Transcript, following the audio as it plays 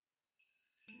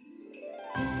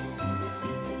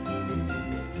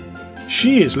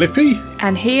She is Lippy.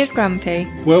 And he is Grumpy.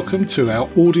 Welcome to our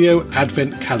audio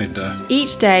advent calendar.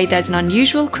 Each day there's an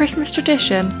unusual Christmas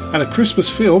tradition. And a Christmas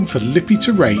film for Lippy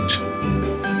to rate.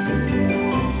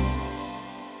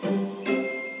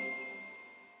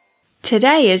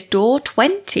 Today is door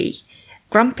 20.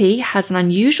 Grumpy has an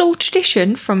unusual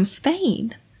tradition from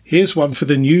Spain. Here's one for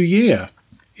the new year.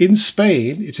 In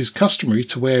Spain, it is customary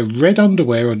to wear red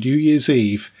underwear on New Year's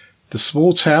Eve. The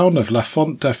small town of La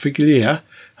Font de Figueira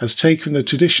has taken the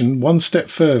tradition one step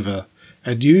further,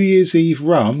 a New Year's Eve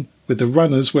run with the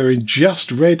runners wearing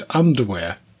just red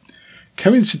underwear.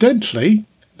 Coincidentally,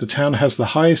 the town has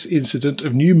the highest incident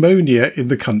of pneumonia in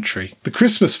the country. The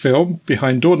Christmas film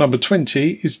behind door number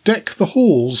 20 is Deck the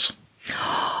Halls.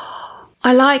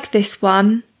 I like this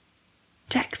one.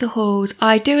 Deck the Halls.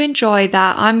 I do enjoy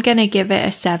that. I'm going to give it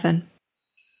a 7.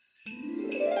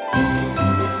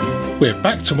 We're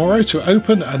back tomorrow to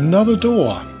open another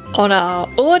door On our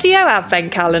audio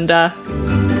advent calendar.